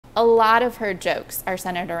a lot of her jokes are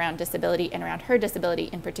centered around disability and around her disability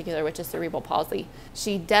in particular, which is cerebral palsy.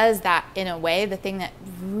 She does that in a way. The thing that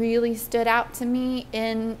really stood out to me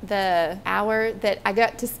in the hour that I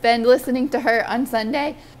got to spend listening to her on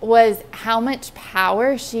Sunday was how much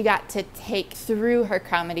power she got to take through her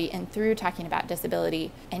comedy and through talking about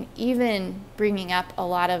disability, and even bringing up a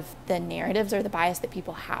lot of the narratives or the bias that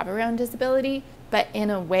people have around disability, but in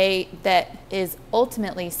a way that is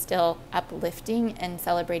ultimately still uplifting and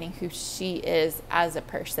celebrating who she is as a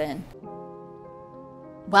person.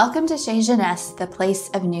 Welcome to Chez, Genèse, the place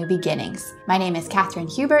of new beginnings. My name is Catherine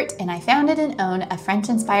Hubert, and I founded and own a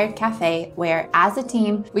French-inspired cafe where, as a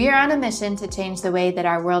team, we are on a mission to change the way that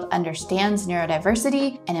our world understands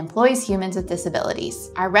neurodiversity and employs humans with disabilities.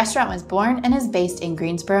 Our restaurant was born and is based in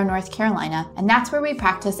Greensboro, North Carolina, and that's where we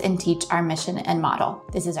practice and teach our mission and model.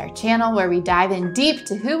 This is our channel where we dive in deep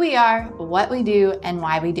to who we are, what we do, and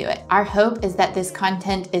why we do it. Our hope is that this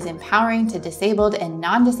content is empowering to disabled and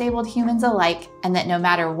non-disabled humans alike, and that no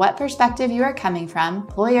matter what perspective you are coming from,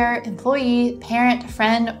 employer, employee, parent,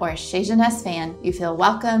 friend, or Chez Genèse fan, you feel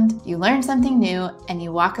welcomed, you learn something new, and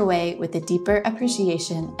you walk away with a deeper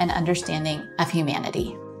appreciation and understanding of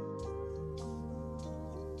humanity.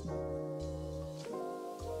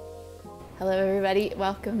 Hello everybody,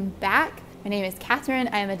 welcome back. My name is Catherine.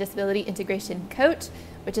 I am a disability integration coach,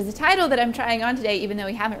 which is a title that I'm trying on today, even though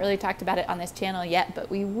we haven't really talked about it on this channel yet,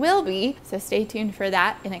 but we will be. So stay tuned for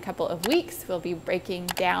that in a couple of weeks. We'll be breaking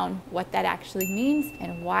down what that actually means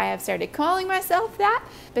and why I've started calling myself that.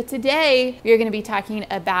 But today we are going to be talking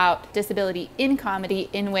about disability in comedy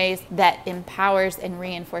in ways that empowers and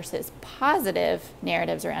reinforces positive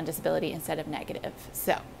narratives around disability instead of negative.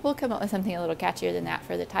 So we'll come up with something a little catchier than that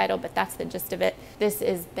for the title, but that's the gist of it. This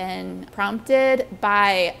has been prompted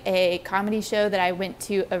by a comedy show that I went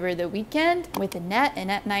to over the weekend with Annette.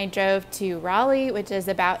 Annette and I drove to Raleigh, which is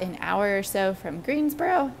about an hour or so from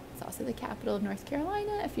Greensboro. It's also the capital of North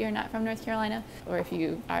Carolina if you're not from North Carolina, or if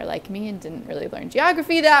you are like me and didn't really learn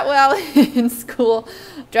geography that well in school.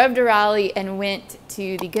 Drove to Raleigh and went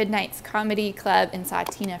to the Good Nights Comedy Club and saw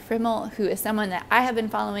Tina Friml, who is someone that I have been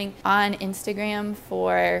following on Instagram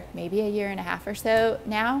for maybe a year and a half or so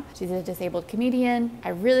now. She's a disabled comedian. I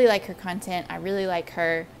really like her content. I really like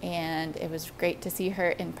her, and it was great to see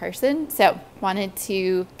her in person. So wanted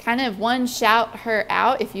to kind of shout her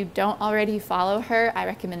out. If you don't already follow her, I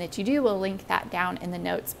recommend that you do. We'll link that down in the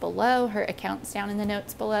notes below, her account's down in the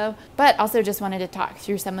notes below. But also just wanted to talk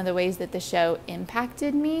through some of the ways that the show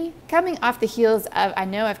impacted me. Coming off the heels of, I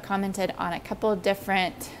know I've commented on a couple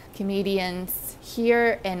different comedians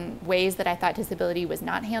here in ways that I thought disability was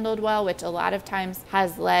not handled well, which a lot of times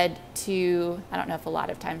has led to, I don't know if a lot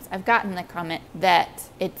of times, I've gotten the comment that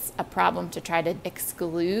it's a problem to try to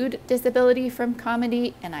exclude disability from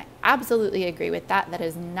comedy, and I absolutely agree with that. That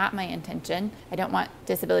is not my intention. I don't want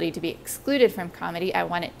disability to be excluded from comedy. I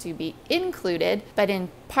want it to be included, but in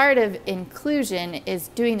part of inclusion is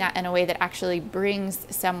doing that in a way that actually brings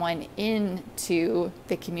someone into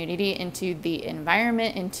the community, into the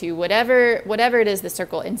environment, into whatever it is, the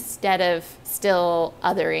circle, instead of still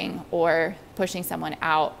othering or pushing someone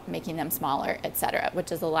out, making them smaller, etc.,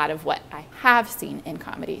 which is a lot of what I have seen in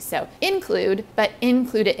comedy. So include, but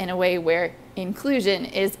include it in a way where inclusion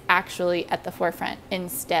is actually at the forefront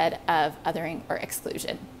instead of othering or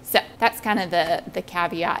exclusion. So that's kind of the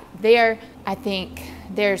caveat there. I think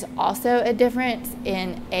there's also a difference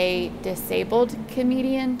in a disabled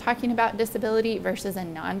comedian talking about disability versus a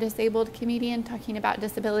non-disabled comedian talking about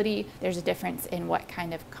disability. There's a difference in what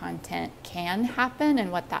kind of content can happen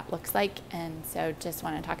and what that looks like. And so just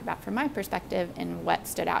want to talk about from my perspective and what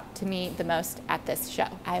stood out to me the most at this show.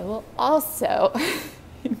 I will also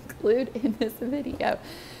include in this video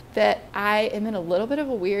that I am in a little bit of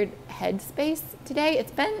a weird headspace today.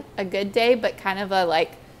 It's been a good day, but kind of a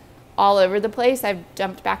like all over the place. I've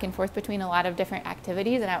jumped back and forth between a lot of different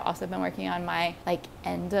activities, and I've also been working on my like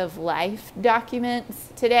end of life documents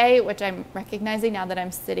today, which I'm recognizing now that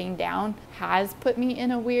I'm sitting down has put me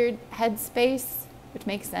in a weird headspace, which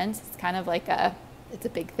makes sense. It's kind of like it's a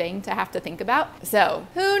big thing to have to think about. So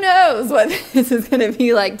who knows what this is gonna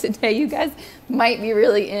be like today. You guys might be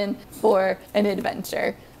really in for an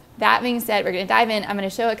adventure. That being said, we're gonna dive in. I'm gonna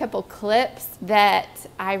show a couple clips that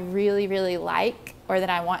I really, really like, or that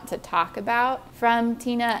I want to talk about from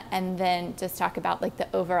Tina, and then just talk about like the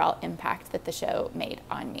overall impact that the show made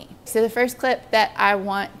on me. So the first clip that I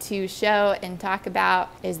want to show and talk about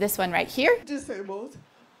is this one right here. Disabled.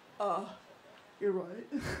 You're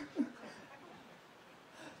right.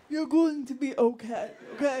 You're going to be okay,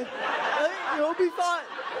 okay? You'll be fine.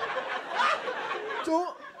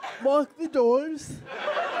 Don't lock the doors.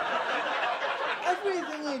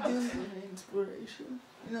 Everything I do is an inspiration,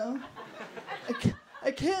 you know?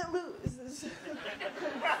 I can't lose this.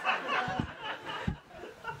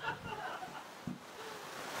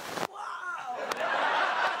 Wow!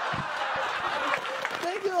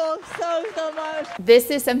 Thank you all so much.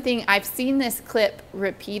 This is something, I've seen this clip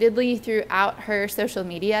repeatedly throughout her social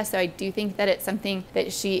media, so I do think that it's something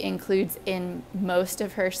that she includes in most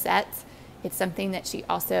of her sets. It's something that she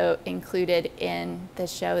also included in the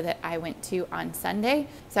show that I went to on Sunday.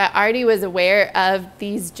 So I already was aware of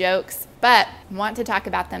these jokes, but want to talk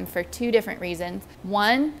about them for two different reasons.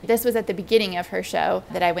 One, this was at the beginning of her show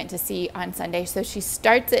that I went to see on Sunday. So she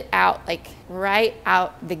starts it out like right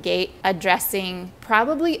out the gate, addressing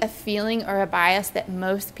probably a feeling or a bias that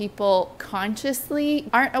most people consciously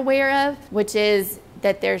aren't aware of, which is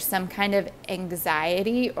that there's some kind of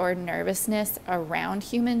anxiety or nervousness around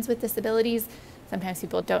humans with disabilities. Sometimes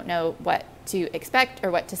people don't know what to expect or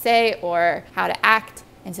what to say or how to act.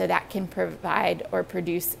 And so that can provide or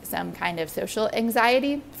produce some kind of social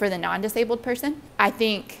anxiety for the non-disabled person. I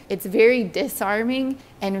think it's very disarming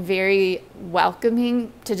and very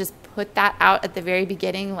welcoming to just put that out at the very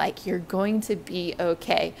beginning, like you're going to be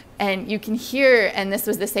okay. And you can hear, and this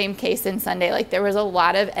was the same case in Sunday, like there was a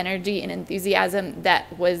lot of energy and enthusiasm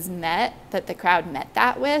that was met, that the crowd met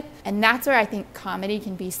that with. And that's where I think comedy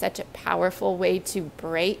can be such a powerful way to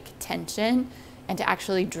break tension and to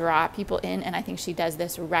actually draw people in. And I think she does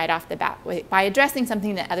this right off the bat by addressing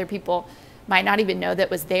something that other people might not even know that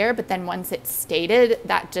was there, but then once it's stated,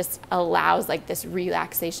 that just allows like this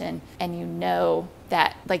relaxation, and you know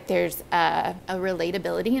that like there's a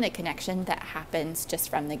relatability and a connection that happens just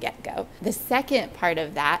from the get-go. The second part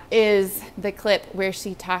of that is the clip where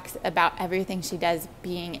she talks about everything she does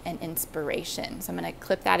being an inspiration. So I'm gonna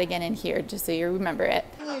clip that again in here just so you remember it.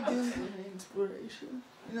 Everything I do is an inspiration,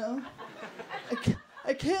 you know?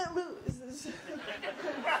 I can't lose this.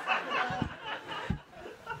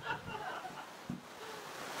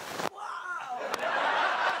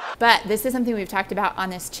 But this is something we've talked about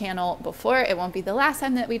on this channel before. It won't be the last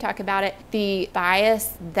time that we talk about it. The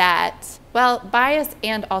bias that, well, bias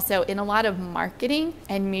and also in a lot of marketing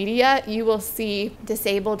and media, you will see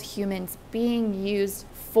disabled humans being used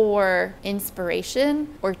for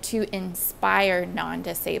inspiration or to inspire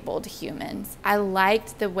non-disabled humans. I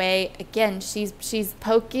liked the way, again, she's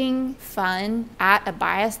poking fun at a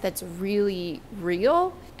bias that's really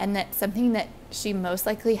real, and that's something that she most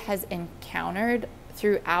likely has encountered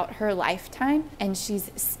throughout her lifetime, and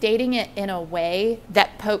she's stating it in a way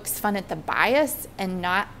that pokes fun at the bias and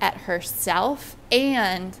not at herself,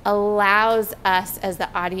 and allows us as the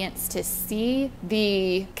audience to see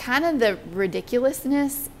the kind of the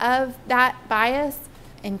ridiculousness of that bias,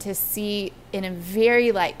 and to see in a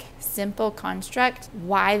very like simple construct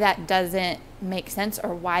why that doesn't make sense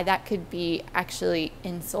or why that could be actually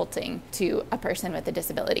insulting to a person with a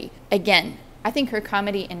disability. Again, I think her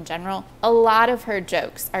comedy in general, a lot of her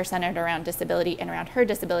jokes are centered around disability and around her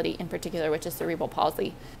disability in particular, which is cerebral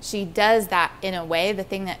palsy. She does that in a way. The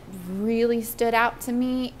thing that really stood out to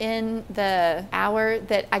me in the hour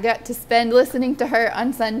that I got to spend listening to her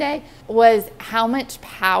on Sunday was how much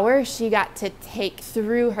power she got to take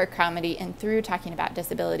through her comedy and through talking about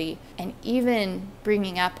disability, and even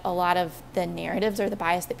bringing up a lot of the narratives or the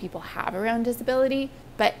bias that people have around disability,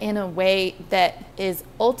 but in a way that is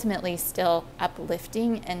ultimately still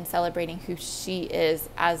uplifting and celebrating who she is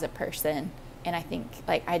as a person. And I think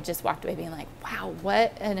like I just walked away being like, wow,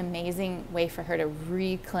 what an amazing way for her to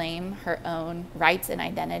reclaim her own rights and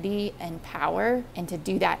identity and power, and to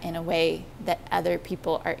do that in a way that other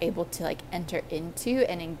people are able to like enter into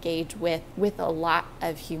and engage with a lot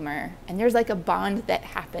of humor. And there's like a bond that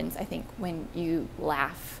happens, I think, when you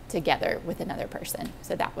laugh together with another person.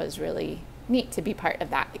 So that was really neat to be part of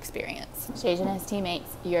that experience. Chez Genèse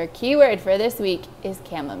teammates, your keyword for this week is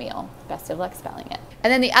chamomile. Best of luck spelling it.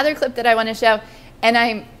 And then the other clip that I want to show,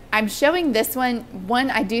 and I'm showing this one,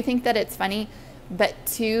 I do think that it's funny, but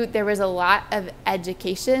two, there was a lot of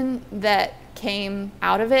education that came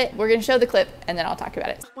out of it. We're going to show the clip and then I'll talk about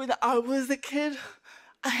it. When I was a kid,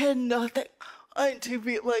 I had nothing on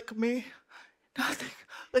TV like me. Nothing.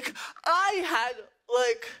 Like, I had,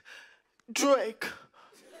 like, Drake.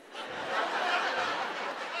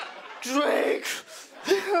 Drake.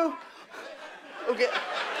 Okay.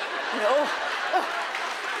 No.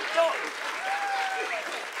 No.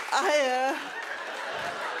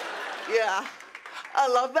 Yeah. I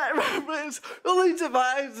love that reference. Really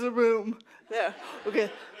divides the room. There.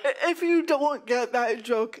 Okay. If you don't get that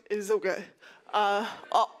joke, it's okay.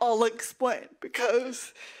 I'll explain,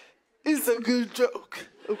 because it's a good joke.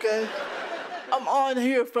 Okay. I'm on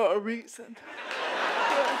here for a reason.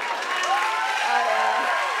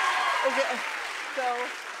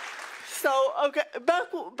 Okay,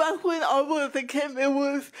 back when I was a kid, there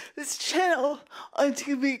was this channel on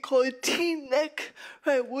TV called Teen Nick,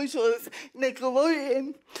 right, which was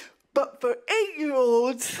Nickelodeon, but for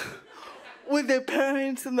 8-year-olds with their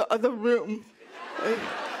parents in the other room, right,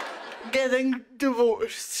 getting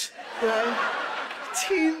divorced, right?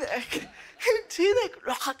 Teen Nick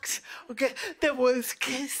rocks. Okay, there was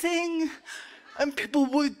kissing, and people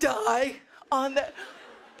would die on that.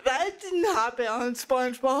 That didn't happen on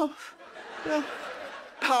SpongeBob. Yeah,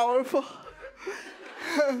 powerful.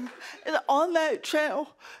 And on that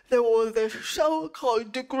channel, there was a show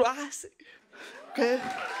called Degrassi. Okay,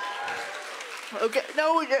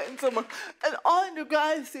 now we're getting somewhere. And on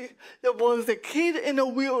Degrassi, there was a kid in a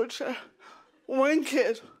wheelchair. One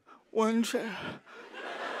kid, one chair.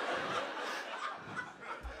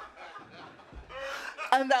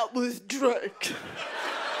 And that was Drake,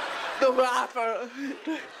 the rapper.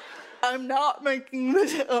 I'm not making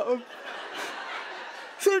this up.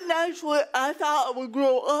 So naturally, I thought I would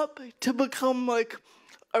grow up to become like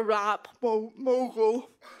a rap mogul.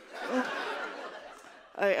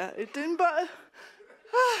 I didn't, but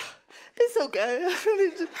it's okay.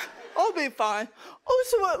 I'll be fine.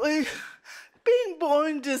 Ultimately, being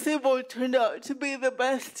born disabled turned out to be the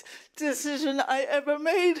best decision I ever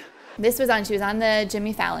made. She was on the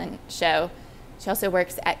Jimmy Fallon show. She also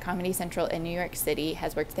works at Comedy Central in New York City,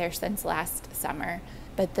 has worked there since last summer.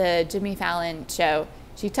 But the Jimmy Fallon show,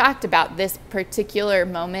 she talked about this particular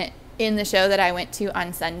moment in the show that I went to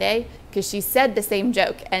on Sunday, because she said the same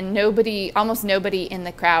joke and almost nobody in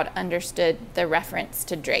the crowd understood the reference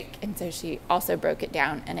to Drake. And so she also broke it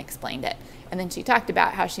down and explained it. And then she talked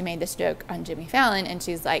about how she made this joke on Jimmy Fallon, and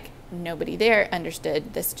she's like, nobody there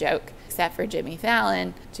understood this joke except for Jimmy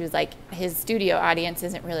Fallon. She was like, his studio audience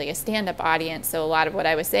isn't really a stand-up audience, so a lot of what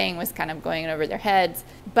I was saying was kind of going over their heads.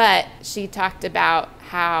 But she talked about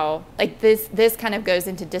how, like, this kind of goes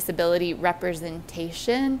into disability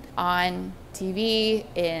representation on TV,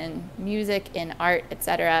 in music, in art,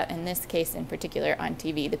 etc. In this case in particular on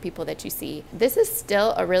TV, the people that you see. This is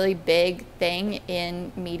still a really big thing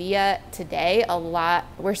in media today.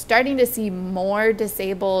 We're starting to see more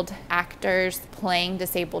disabled actors playing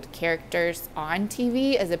disabled characters on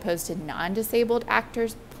TV as opposed to non-disabled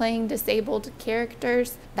actors playing disabled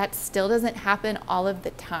characters. That still doesn't happen all of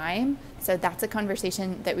the time. So that's a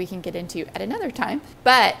conversation that we can get into at another time.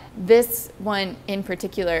 But this one in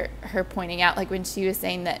particular, her pointing out, like when she was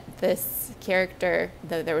saying that this character,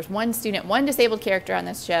 there was one disabled character on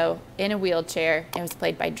this show in a wheelchair, and it was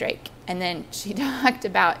played by Drake. And then she talked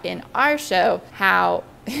about in our show how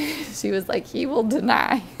she was like, he will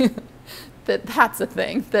deny that that's a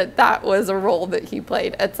thing, that was a role that he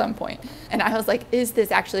played at some point. And I was like, is this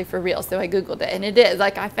actually for real? So I Googled it, and it is.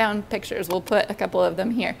 Like, I found pictures. We'll put a couple of them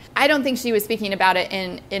here. I don't think she was speaking about it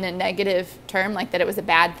in a negative term, like that it was a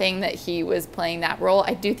bad thing that he was playing that role.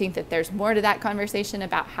 I do think that there's more to that conversation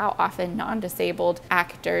about how often non-disabled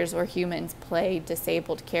actors or humans play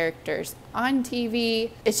disabled characters on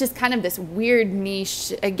TV. It's just kind of this weird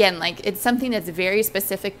niche. Again, like, it's something that's very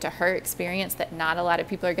specific to her experience that not a lot of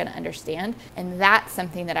people are going to understand. And that's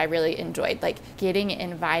something that I really enjoyed, like getting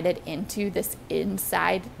invited into this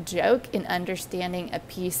inside joke and understanding a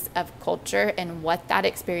piece of culture and what that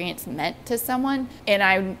experience meant to someone. And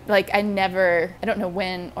I don't know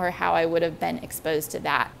when or how I would have been exposed to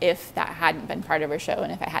that if that hadn't been part of her show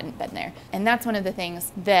and if I hadn't been there. And that's one of the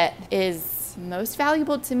things that is most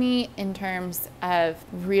valuable to me in terms of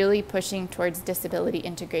really pushing towards disability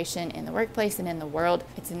integration in the workplace and in the world.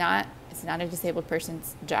 It's not a disabled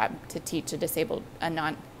person's job to teach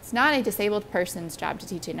it's not a disabled person's job to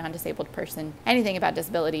teach a non-disabled person anything about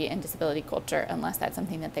disability and disability culture unless that's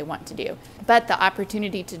something that they want to do. But the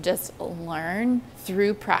opportunity to just learn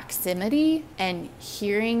through proximity and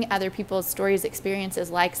hearing other people's stories, experiences,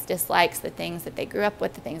 likes, dislikes, the things that they grew up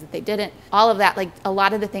with, the things that they didn't, all of that, like a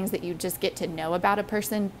lot of the things that you just get to know about a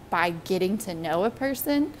person by getting to know a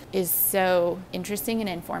person is so interesting and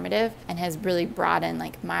informative and has really broadened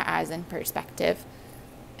like my eyes and perspective.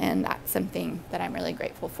 And that's something that I'm really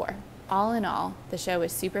grateful for. All in all, the show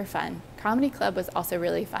was super fun. Comedy Club was also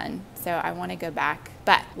really fun, so I want to go back.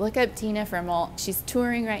 But look up Tina Friml. She's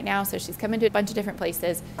touring right now, so she's coming to a bunch of different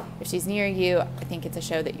places. If she's near you, I think it's a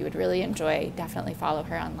show that you would really enjoy. Definitely follow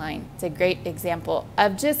her online. It's a great example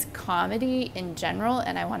of just comedy in general,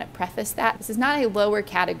 and I want to preface that. This is not a lower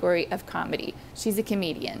category of comedy. She's a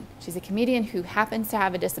comedian. She's a comedian who happens to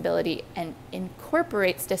have a disability and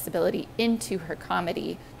incorporates disability into her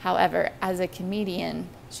comedy. However, as a comedian,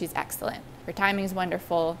 she's excellent. Her timing's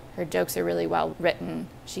wonderful. Her jokes are really well written.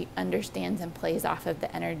 She understands and plays off of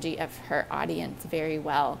the energy of her audience very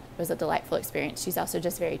well. It was a delightful experience. She's also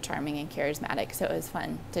just very charming and charismatic, so it was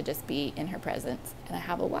fun to just be in her presence. And I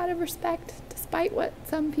have a lot of respect, despite what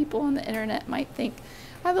some people on the internet might think.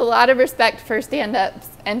 I have a lot of respect for stand-ups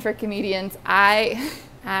and for comedians. I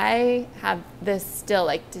have this still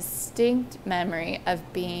like distinct memory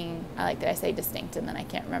of being, I like that I say distinct and then I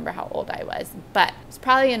can't remember how old I was, but it's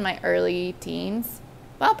probably in my early teens.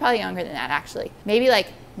 Well, probably younger than that actually. Maybe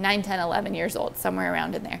like 9, 10, 11 years old, somewhere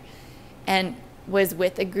around in there. And was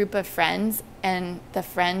with a group of friends, and the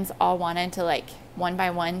friends all wanted to like one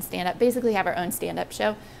by one stand up, basically have our own stand-up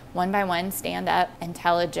show. One by one stand up and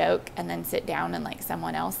tell a joke and then sit down and like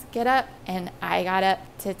someone else get up. And I got up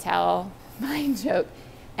to tell my joke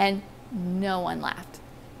and no one laughed.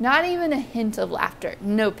 Not even a hint of laughter.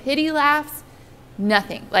 No pity laughs,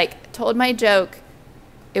 nothing. Like told my joke,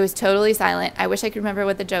 it was totally silent. I wish I could remember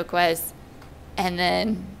what the joke was. And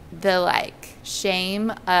then the like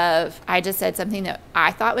shame of I just said something that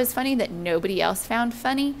I thought was funny that nobody else found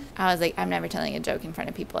funny. I was like, I'm never telling a joke in front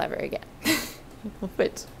of people ever again.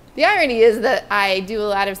 Which the irony is that I do a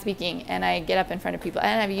lot of speaking and I get up in front of people and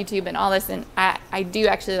I have YouTube and all this, and I do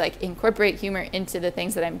actually like incorporate humor into the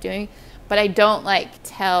things that I'm doing, but I don't like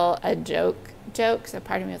tell a joke. So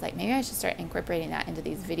part of me was like, maybe I should start incorporating that into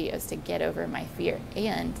these videos to get over my fear.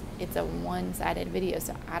 And it's a one-sided video,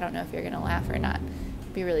 so I don't know if you're gonna laugh or not.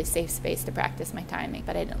 It'd be a really safe space to practice my timing,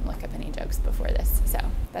 but I didn't look up any jokes before this. So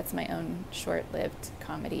that's my own short-lived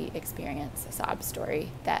comedy experience, a sob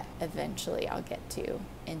story that eventually I'll get to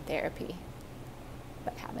in therapy,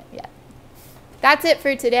 but haven't yet. That's it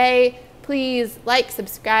for today. Please like,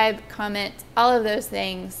 subscribe, comment, all of those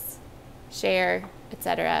things, share,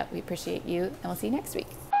 etc. We appreciate you, and we'll see you next week.